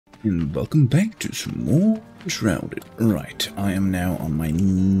And welcome back to some more Enshrouded. Right, I am now on my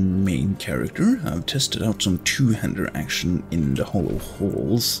main character. I've tested out some two-hander action in the hollow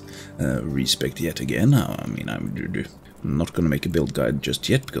halls. Respect yet again. I'm not gonna make a build guide just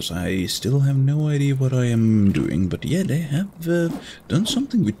yet because I still have no idea what I am doing. But yeah, they have done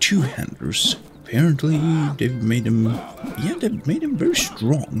something with two-handers. Apparently, they've made them very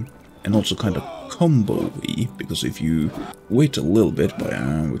strong. And also kind of combo-y, because if you wait a little bit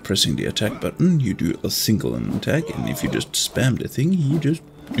by pressing the attack button, you do a single attack, and if you just spam the thing, you just,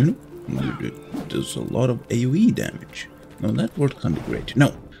 does a lot of AoE damage. Now that worked kind of great.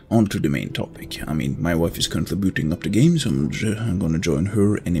 Now, on to the main topic. I mean, my wife is currently booting up the game, so I'm gonna join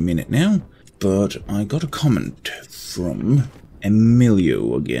her any minute now. But I got a comment from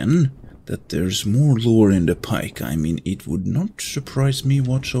Emilio again, that there's more lore in the Pike. I mean, it would not surprise me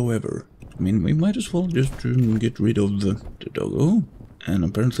whatsoever. I mean, we might as well just get rid of the doggo. And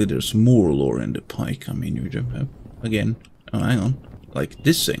apparently there's more lore in the Pike. I mean, you just have, again, oh, hang on, like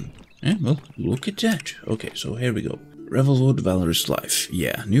this thing. Yeah, well, look at that. Okay, so here we go. Revelwood, Valorous Life.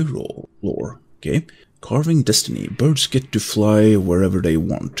 Yeah, new lore. Okay. Carving Destiny. Birds get to fly wherever they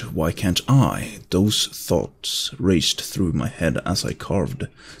want. Why can't I? Those thoughts raced through my head as I carved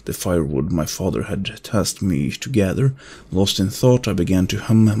the firewood my father had tasked me to gather. Lost in thought, I began to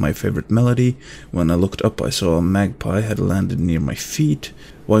hum my favorite melody. When I looked up, I saw a magpie had landed near my feet.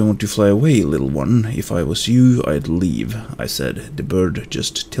 Why won't you fly away, little one? If I was you, I'd leave, I said. The bird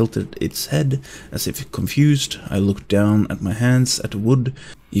just tilted its head, as if confused. I looked down at my hands, at the wood.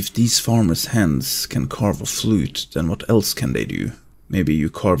 If these farmers' hands can carve a flute, then what else can they do? Maybe you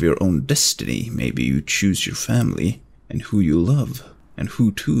carve your own destiny. Maybe you choose your family, and who you love, and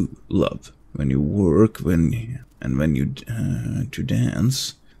who to love. When you work, when you to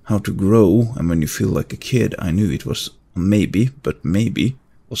dance, how to grow, and when you feel like a kid. I knew it was a maybe, but maybe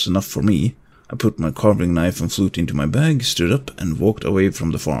was enough for me. I put my carving knife and flute into my bag, stood up, and walked away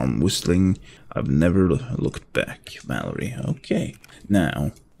from the farm, whistling. I've never looked back. Valerie. Okay.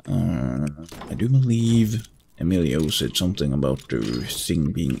 Now, I do believe Emilio said something about the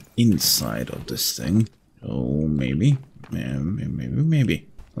thing being inside of this thing. So maybe.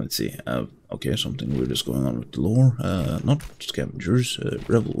 Let's see. Okay, something weird is going on with the lore. Not scavengers,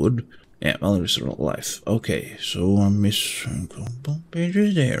 Revelwood. Yeah, Valorous Life. Okay, so I miss a couple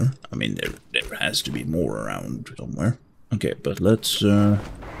pages there. I mean, there has to be more around somewhere. Okay, but let's, I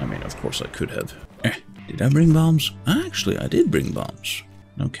mean, of course I could have. Did I bring bombs? Actually, I did bring bombs.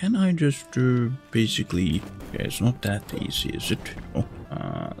 Now, can I just, basically... Okay, it's not that easy, is it? Oh,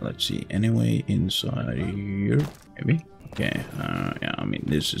 let's see. Anyway, inside here, maybe? Okay, yeah, I mean,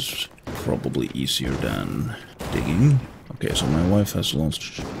 this is probably easier than digging. Okay, so my wife has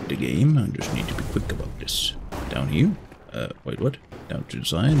launched the game. I just need to be quick about this. Down here. Wait, what? Down to the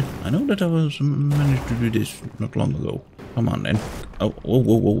side. I know that I managed to do this not long ago. Come on, then. Oh,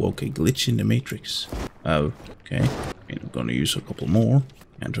 whoa, okay. Glitch in the matrix. Oh, okay. I'm gonna use a couple more.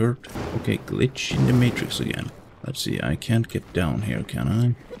 Can't hurt. Okay, glitch in the matrix again. Let's see, I can't get down here, can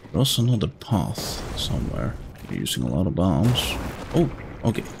I? There's another path somewhere. You're using a lot of bombs. Oh,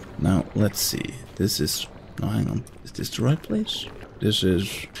 okay. Now, let's see. This is... No, hang on. Is this the right place? This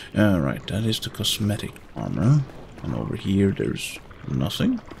is... right, that is the cosmetic armor. And over here, there's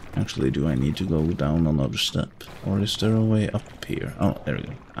nothing. Actually, do I need to go down another step? Or is there a way up here? Oh, there we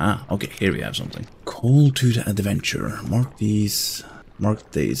go. Ah, okay, here we have something. Call to the adventure. Mark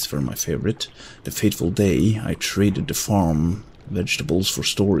days for my favorite. The fateful day I traded the farm vegetables for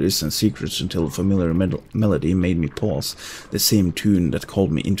stories and secrets until a familiar melody made me pause. The same tune that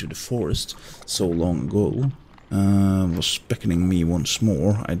called me into the forest so long ago was beckoning me once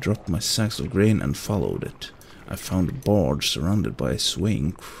more. I dropped my sacks of grain and followed it. I found a barge surrounded by a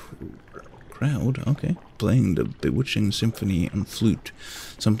swaying crowd, okay, playing the bewitching symphony and flute.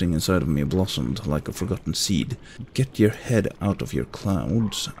 Something inside of me blossomed like a forgotten seed. Get your head out of the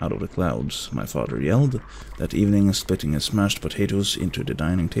clouds, my father yelled. That evening, splitting his smashed potatoes into the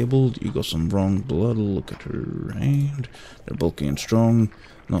dining table. You got some wrong blood, look at her hand. They're bulky and strong,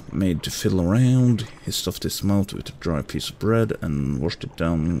 not made to fiddle around. He stuffed his mouth with a dry piece of bread and washed it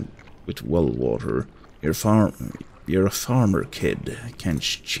down with well water. You're a farmer, kid. Can't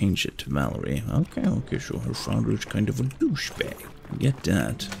change it, Valerie. Okay, sure. Her father is kind of a douchebag. I get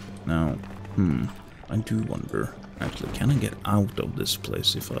that. Now, I do wonder. Actually, can I get out of this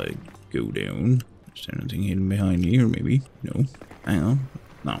place if I go down? Is there anything hidden behind here, maybe? No. Hang on.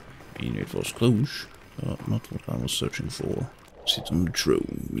 No. I mean, it was close. Not what I was searching for. Sit on the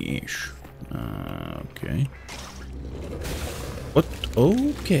throne, Yesh. Okay. What?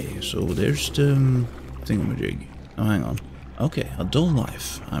 Okay, so there's the thingamajig. Oh, hang on. Okay, a dull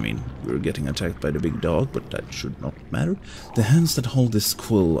life. I mean, we're getting attacked by the big dog, but that should not matter. The hands that hold this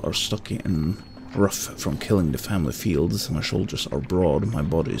quill are stocky and rough from killing the family fields. My shoulders are broad, my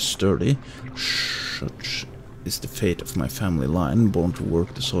body is sturdy. Such is the fate of my family line, born to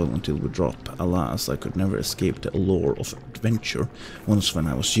work the soil until we drop. Alas, I could never escape the allure of adventure. Once when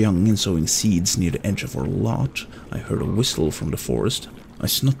I was young and sowing seeds near the edge of our lot, I heard a whistle from the forest. I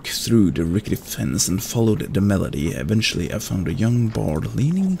snuck through the rickety fence and followed the melody. Eventually I found a young bard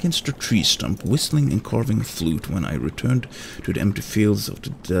leaning against a tree stump, whistling and carving a flute. When I returned to the empty fields of the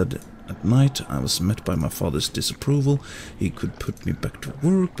dead at night, I was met by my father's disapproval. He could put me back to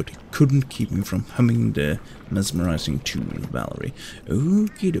work, but he couldn't keep me from humming the mesmerizing tune, Valerie.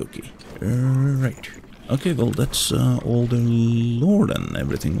 Okie dokie. Right. Okay, well, that's all the lore then.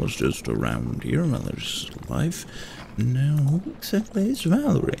 Everything was just around here. Valerie's alive. Now, who exactly is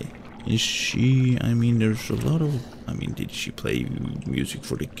Valerie? Is she... I mean, there's a lot of... I mean, did she play music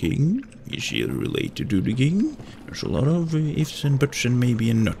for the king? Is she related to the king? There's a lot of ifs and buts and maybe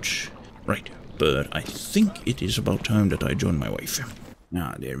a nuts. Right, but I think it is about time that I join my wife.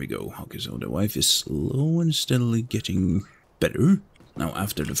 Ah, there we go. Okay, so the wife is slow and steadily getting better. Now,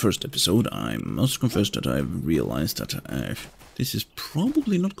 after the first episode, I must confess that I've realized that this is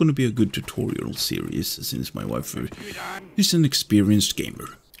probably not going to be a good tutorial series, since my wife is an experienced gamer.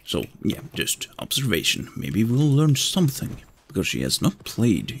 So, yeah, just observation. Maybe we'll learn something, because she has not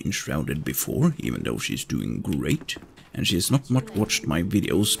played Enshrouded before, even though she's doing great. And she has not much watched my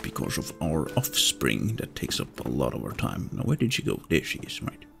videos because of our offspring that takes up a lot of her time. Now, where did she go? There she is,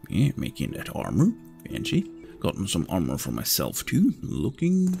 right. Yeah, making that armor. Fancy. Gotten some armor for myself too.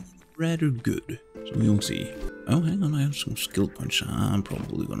 Looking rather good. So we'll see. Oh, hang on, I have some skill points. I'm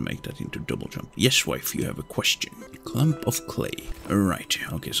probably gonna make that into double jump. Yes, wife, you have a question. Clump of clay. Alright,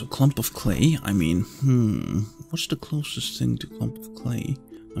 okay, so clump of clay. I mean, what's the closest thing to clump of clay?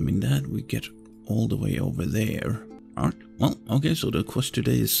 I mean, that we get all the way over there. Alright, well, okay, so the quest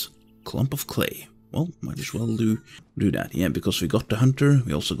today is clump of clay. Well, might as well do that. Yeah, because we got the hunter,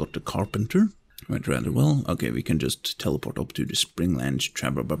 we also got the carpenter. Went rather well. Okay, we can just teleport up to the Springlands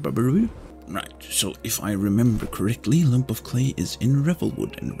Traverbabaru. Right, so if I remember correctly, lump of clay is in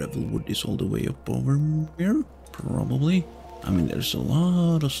Revelwood, and Revelwood is all the way up over here, probably. I mean, there's a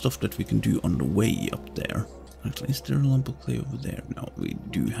lot of stuff that we can do on the way up there. At least there's a lump of clay over there. Now, we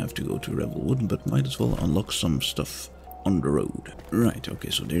do have to go to Revelwood, but might as well unlock some stuff on the road. Right,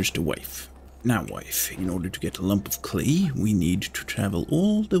 okay, so there's the wife. Now, wife, in order to get a lump of clay, we need to travel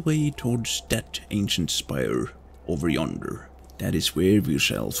all the way towards that ancient spire over yonder. That is where we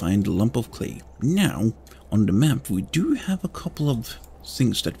shall find the lump of clay. Now, on the map, we do have a couple of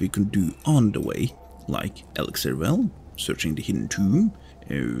things that we can do on the way, like Elixir Well, searching the hidden tomb,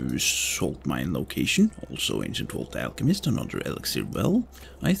 salt mine location, also ancient vault alchemist, another Elixir Well.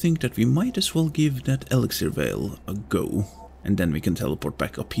 I think that we might as well give that Elixir Well a go. And then we can teleport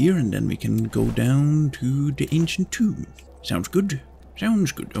back up here, and then we can go down to the ancient tomb. Sounds good?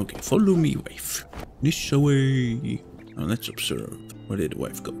 Sounds good. Okay, follow me, wife. This way. Now let's observe. Where did the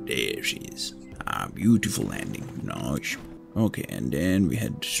wife go? There she is. Ah, beautiful landing. Nice. Okay, and then we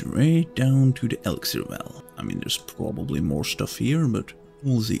head straight down to the Elixir Well. I mean, there's probably more stuff here, but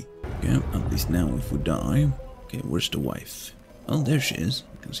we'll see. Okay, at least now if we die. Okay, where's the wife? Well, there she is.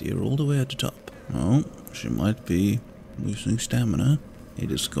 You can see her all the way at the top. Oh, she might be losing stamina.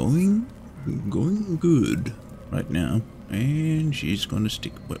 It is going good right now, and she's gonna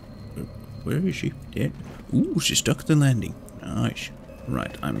stick. Where is she? There. Ooh, she stuck the landing. Nice.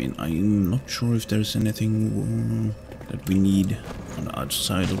 Right. I mean, I'm not sure if there's anything that we need on the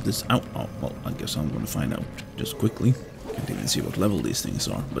outside of this. Oh, well, I guess I'm gonna find out just quickly. Can't even see what level these things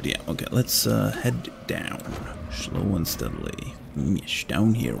are, but yeah. Okay, let's head down, slow and steadily. Yesh,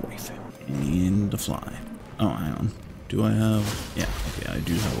 down here, wife, and the fly. Oh, hang on. Do I have... Yeah, okay, I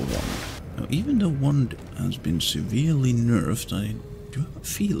do have a wand. Now, even though wand has been severely nerfed, I do have a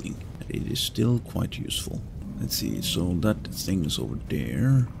feeling that it is still quite useful. Let's see, so that thing is over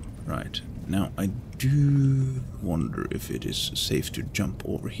there. Right, now I do wonder if it is safe to jump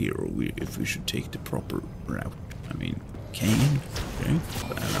over here, or if we should take the proper route. I mean, cane, okay.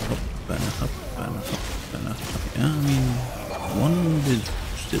 Yeah, I mean, wand is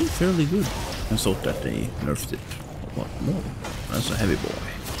still fairly good. I thought that they nerfed it a lot more. That's a heavy boy.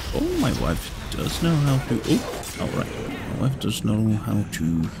 Oh, my wife does know how to... Oh, alright. My wife does know how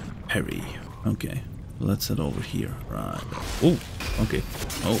to parry. Okay, let's head over here. Right. Oh, okay.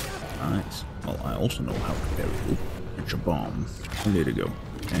 Oh, nice. Well, I also know how to parry. Oh, it's a bomb. There you go.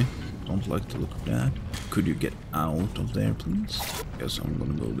 Okay, don't like the look of that. Could you get out of there, please? Guess I'm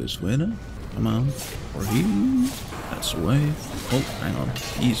gonna go this way then. Come on. Or he. That's the wife. Oh, hang on.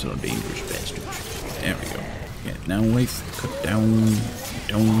 These are dangerous bastards. There we go. Yeah, now wife. Cut down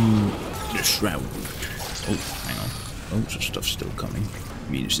the shroud. Oh, hang on. Loads of stuff still coming.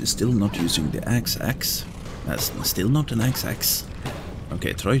 Means it's still not using the axe. That's still not an axe.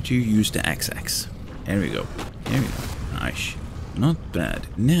 Okay, try to use the axe. There we go. Nice. Not bad.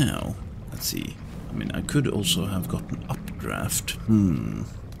 Now, let's see. I mean, I could also have gotten updraft.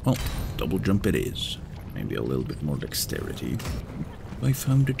 Well, double jump it is. Maybe a little bit more dexterity. I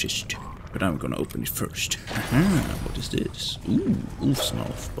found a chest. But I'm gonna open it first. Aha, what is this? Ooh, wolf's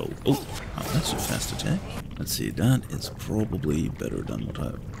mouth bow. Oh, that's a fast attack. Let's see, that is probably better than what I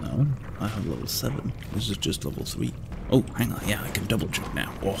have now. I have level 7. This is just level 3. Oh, hang on, yeah, I can double jump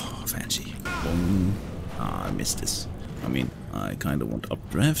now. Oh, fancy. Boom. Ah, I missed this. I mean, I kinda want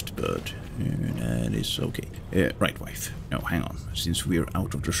updraft, but that is okay. Right, wife. No, hang on. Since we're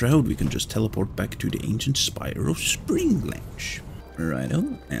out of the shroud, we can just teleport back to the ancient spire of Springlanch.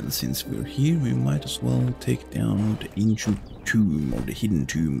 Righto, and since we're here, we might as well take down the ancient tomb, or the hidden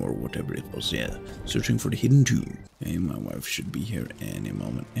tomb, or whatever it was. Yeah, searching for the hidden tomb. Okay, my wife should be here any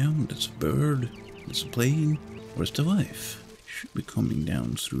moment now. That's a bird. That's a plane. Where's the wife? Should be coming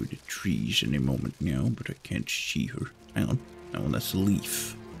down through the trees any moment now, but I can't see her. Hang on. No, that's a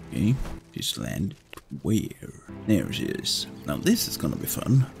leaf. Okay, just land. Where? There she is. Now this is gonna be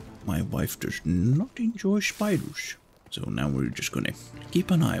fun. My wife does not enjoy spiders. So now we're just gonna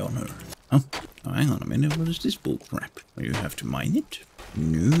keep an eye on her. Oh, hang on a minute, what is this bull crap? You have to mine it?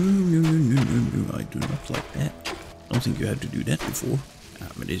 No, I do not like that. Don't think you had to do that before.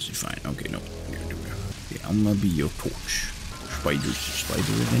 But this is fine. Okay, no. Okay, I'm gonna be your torch.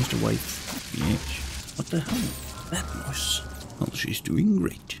 Spider against the wife. Yes. What the hell? That noise. Well, she's doing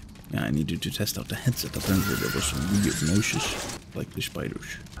great. Yeah, I needed to test out the headset. Apparently there were some weird noises, like the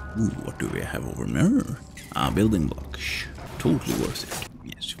spiders. Ooh, what do we have over there? Building blocks. Totally worth it.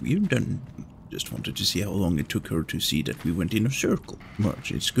 Yes, we're done. Just wanted to see how long it took her to see that we went in a circle.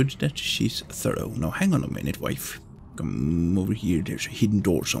 But it's good that she's thorough. Now, hang on a minute, wife. Come over here. There's a hidden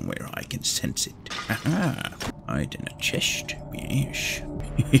door somewhere. I can sense it. Aha! Right in a chest. Yes.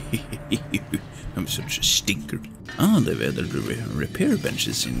 I'm such a stinker. They've added repair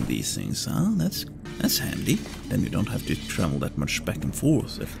benches in these things. That's handy. Then you don't have to travel that much back and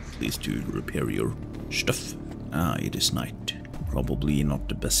forth, at least to repair your stuff. It is night. Probably not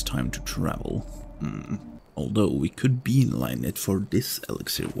the best time to travel. Although we could beeline it for this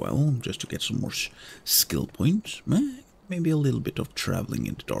elixir well, just to get some more skill points. Maybe a little bit of traveling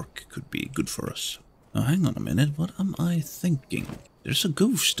in the dark could be good for us. Now hang on a minute, what am I thinking? There's a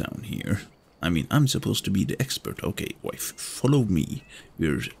ghost down here. I mean, I'm supposed to be the expert. Okay, wife, follow me.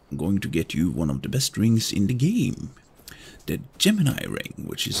 We're going to get you one of the best rings in the game. The Gemini ring,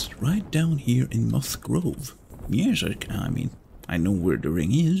 which is right down here in Moth Grove. Yes, I mean, I know where the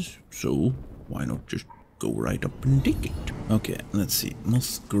ring is, so why not just go right up and take it? Okay, let's see.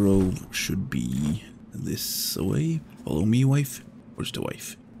 Moth Grove should be this way. Follow me, wife. Where's the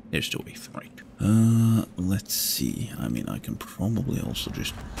wife? There's the wife, right. Let's see. I mean, I can probably also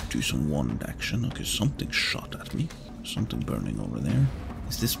just do some wand action. Okay, something shot at me. Something burning over there.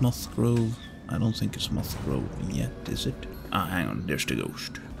 Is this Moth Grove? I don't think it's Moth Grove yet, is it? Hang on. There's the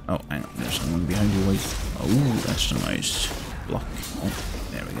ghost. Oh, hang on. There's someone behind you, wife. Oh, that's a nice block. Oh,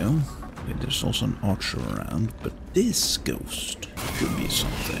 there we go. Okay, there's also an archer around, but this ghost could be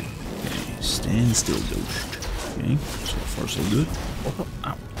something. Okay, stand still, ghost. Okay, so far so good. Oh,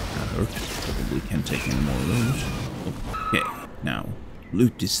 ow. That hurt. Probably can't take any more of those. Okay, now,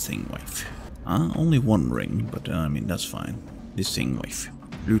 loot this thing, wife. Only one ring, but I mean, that's fine. This thing, wife.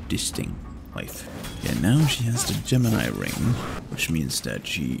 Loot this thing, wife. Yeah, now she has the Gemini ring, which means that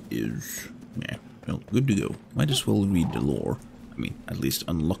she is, yeah, well, good to go. Might as well read the lore. I mean, at least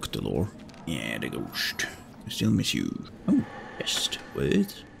unlock the lore. Yeah, the ghost. I still miss you. Oh, chest.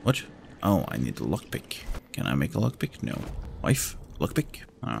 Wait. What? Oh, I need a lockpick. Can I make a lockpick? No. Wife? Lockpick?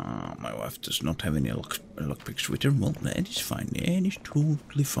 My wife does not have any lockpicks with her. Well, that is fine. That is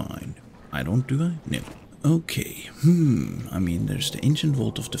totally fine. I don't, do I? No. Okay. I mean, there's the ancient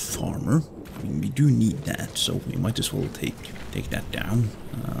vault of the farmer. I mean, we do need that, so we might as well take that down.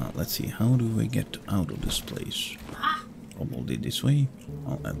 Let's see. How do we get out of this place? Probably this way.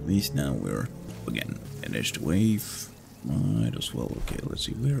 Well, at least now we're again. And there's the wave. Might as well. Okay, let's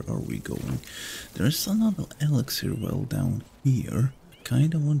see. Where are we going? There's another elixir well down here.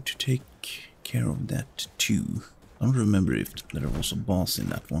 Kinda want to take care of that too. I don't remember if there was a boss in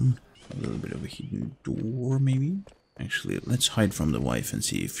that one. A little bit of a hidden door, maybe? Actually, let's hide from the wife and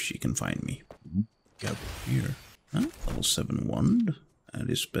see if she can find me. Get over here. Huh? Level 7 wand. That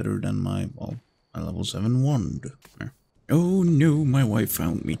is better than my, well, my level 7 wand. Oh no, my wife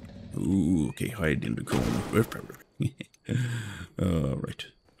found me. Ooh, okay, hide in the corner. Right.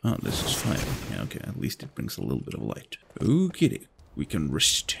 Oh, this is fire. Yeah, okay, at least it brings a little bit of light. Okay, we can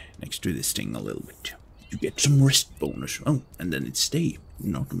rest next to this thing a little bit. You get some rest bonus. Oh, and then it stay.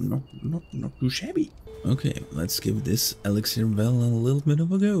 Not too shabby. Okay, let's give this elixir well a little bit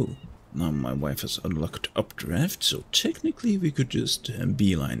of a go. Now my wife has unlocked updraft, so technically we could just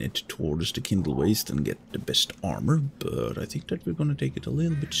beeline it towards the Kindle Waste and get the best armor, but I think that we're gonna take it a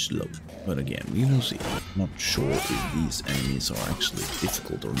little bit slow. But again, we will see. Not sure if these enemies are actually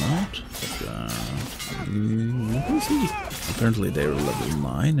difficult or not, but we will see. Apparently they're level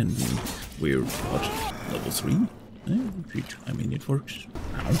 9 and we're, what, level 3? I mean, it works.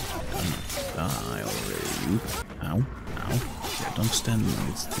 Ow. Come on. Die already, you. Ow. Ow. Yeah, don't stand on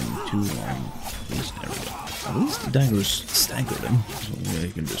this thing too long. Please, there we go. At least the daggers stagger them, so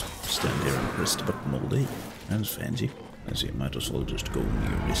you can just stand there and press the button all day. That's fancy. I see, I might as well just go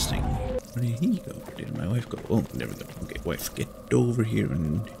near this thing. Where did he go? Where did my wife go? Oh, there we go. Okay, wife, get over here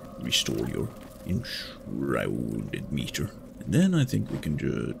and restore your enshrouded meter. And then I think we can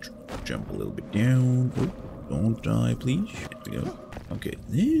just jump a little bit down. Oh, don't die, please. There we go. Okay,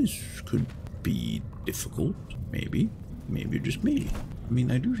 this could be difficult, maybe. Maybe, just maybe. I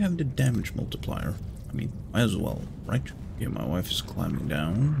mean, I do have the damage multiplier. I mean, might as well, right? Yeah, my wife is climbing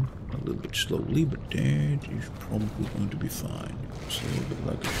down a little bit slowly, but that is probably going to be fine. Just a little bit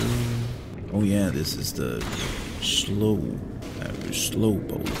like a girl. Oh yeah, this is the slow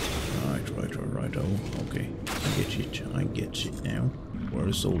boat. Right. Oh, okay. I get it now.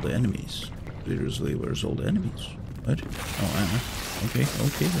 Where's all the enemies? Seriously, where's all the enemies? What? Oh, okay.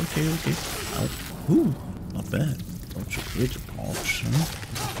 Ow. Ooh, not bad. Bunch of little parts,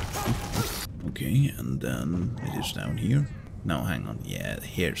 huh? Okay, and then it is down here. Now, hang on. Yeah,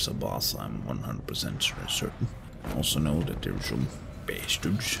 here's a boss, I'm 100% certain. I also know that there's some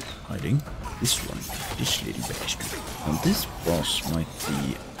bastards hiding. This little bastard. Now, this boss might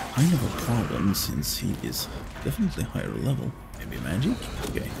be kind of a problem since he is definitely higher level. Maybe magic?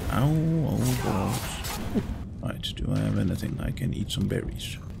 Okay. Ow, oh, balls. Right, do I have anything? I can eat some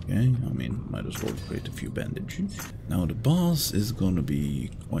berries. Okay, I mean, might as well create a few bandages. Now the boss is gonna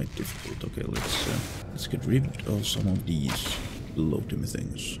be quite difficult. Okay, let's get rid of some of these loathsome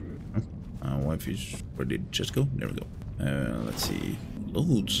things. Wife is... Where did it just go? There we go. Let's see.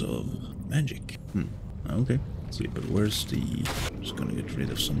 Loads of magic. Okay. Let's see, but where's the... Just gonna get rid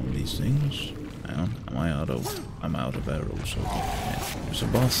of some of these things. Am I out of... I'm out of arrows. Okay. Yeah. There's a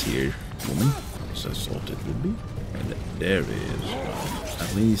boss here, woman. As I thought it would be. And there it is.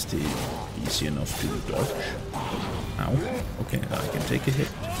 At least it's easy enough to dodge. Ow. Okay, I can take a hit.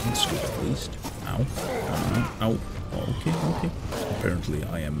 That's good at least. Ow. Ow. Okay. Apparently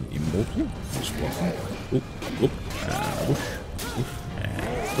I am immortal. Just blocking. Oop.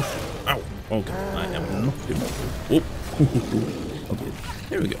 Ow. Okay, I am not immortal. Okay,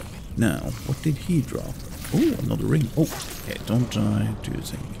 there we go. Now, what did he drop? Oh, another ring. Oh, okay, don't die, do the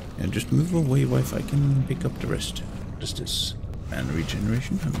thing. And just move away, wife, I can pick up the rest. What is this? Mana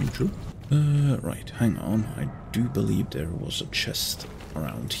regeneration, I'm neutral. Right, hang on. I do believe there was a chest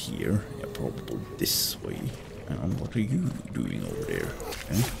around here. Yeah, probably this way. Hang on, what are you doing over there?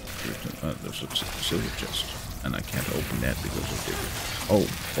 Okay, there's a silver chest. And I can't open that because of the... Oh,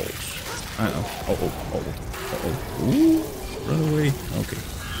 balls. Ooh, run away. Okay,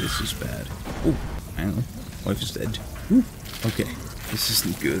 this is bad. Oh, hang on. Wife is dead. Ooh, okay. This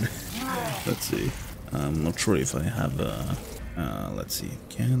isn't good. Let's see. I'm not sure if I have let's see.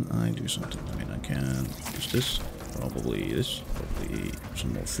 Can I do something? I mean, I can use this. Probably this. Probably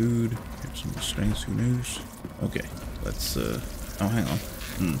some more food. Get some more strength, who knows? Okay, let's, oh, hang on.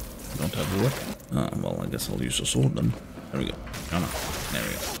 Don't have a weapon. Well, I guess I'll use a sword then. There we go. Come on. There we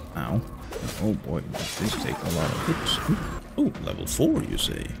go. Ow. Oh boy, these take a lot of hits. Oh, level 4, you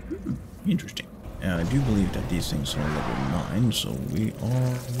say? Interesting. Yeah, I do believe that these things are level 9, so we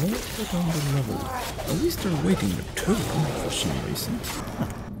are well on the level. At least they're waiting their turn for some reason.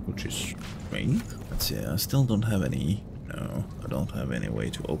 Which is strange. Let's see, I still don't have any... No, I don't have any way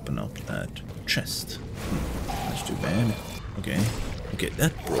to open up that chest. That's too bad. Okay,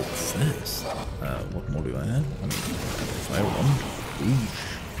 that broke fast. What more do I have? I mean, fire one. Ooh.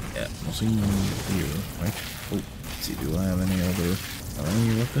 Yeah, nothing here, right? Oh, let's see, do I have any other...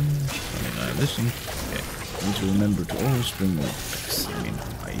 Any weapons? I mean, I listen. Okay, need to remember to always bring more packs. I mean,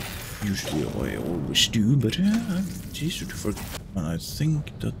 I always do, but it's easier to forget. And I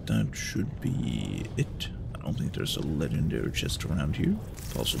think that should be it. I don't think there's a legendary chest around here.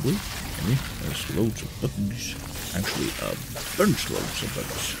 Possibly. Maybe. There's loads of bugs. Actually, a bunch loads of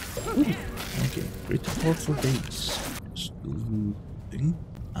bugs. Ooh. Okay. Great report for days.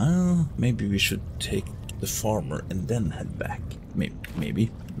 Maybe we should take the farmer and then head back.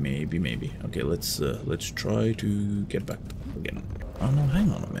 Maybe. Okay, let's try to get back again. Oh no,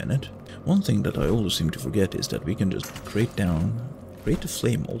 hang on a minute. One thing that I always seem to forget is that we can just create a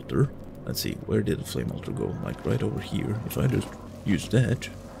flame altar. Let's see, where did the flame altar go? Like right over here. If I just use that,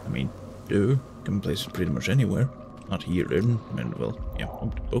 I mean, can place it pretty much anywhere. Not here then, and well, yeah,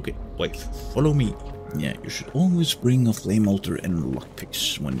 okay, wait, follow me. Yeah, you should always bring a flame altar and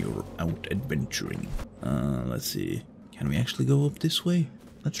lockpicks when you're out adventuring. Let's see, can we actually go up this way?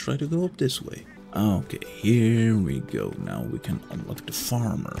 Let's try to go up this way. Okay, here we go. Now we can unlock the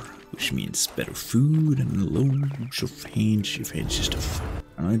farmer, which means better food and loads of fancy stuff.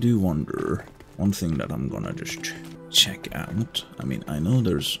 And I do wonder, one thing that I'm gonna just check out. I mean, I know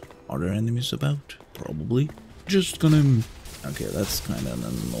there's other enemies about, probably. Just gonna... Okay, that's kind of an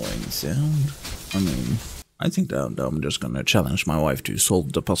annoying sound. I mean, I think that I'm just gonna challenge my wife to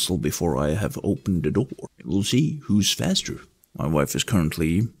solve the puzzle before I have opened the door. We'll see who's faster. My wife is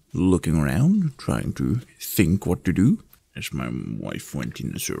currently looking around, trying to think what to do, as my wife went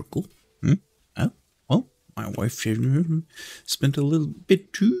in a circle. Oh, well, my wife spent a little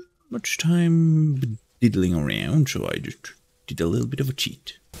bit too much time diddling around, so I just did a little bit of a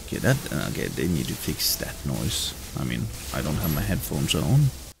cheat. Okay, they need to fix that noise. I mean, I don't have my headphones on.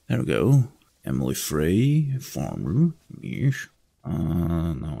 There we go. Emily Frey, farmer, Yesh.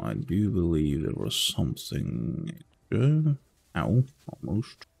 Now I do believe there was something... Ow,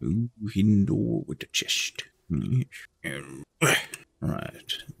 almost. Ooh, hidden door with a chest.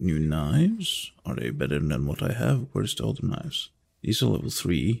 Right, new knives. Are they better than what I have? Where's the other knives? These are level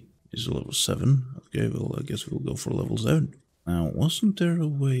 3. These are level 7. Okay, well, I guess we'll go for level 7. Now, wasn't there a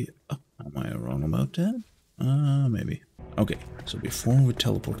way up? Am I wrong about that? Maybe. Okay, so before we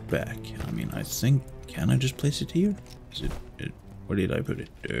teleport back, I mean, I think... Can I just place it here? Is it... Where did I put it?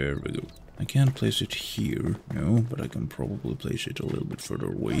 There we go. I can't place it here, no, but I can probably place it a little bit further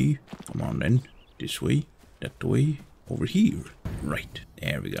away. Come on then, this way, that way, over here. Right,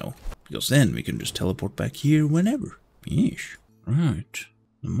 there we go. Because then we can just teleport back here whenever. Yes, right.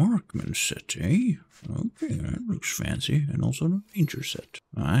 The marksman set, eh? Okay, that looks fancy. And also the ranger set.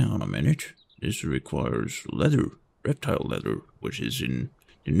 Hang on a minute. This requires leather, reptile leather, which is in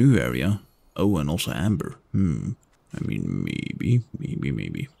the new area. Oh, and also amber. I mean,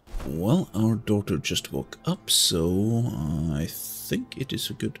 maybe. Well, our daughter just woke up, so I think it is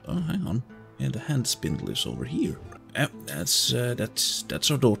a good... Oh, hang on. Yeah, the hand spindle is over here. That's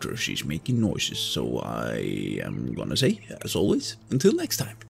our daughter. She's making noises, so I am gonna say, as always, until next time.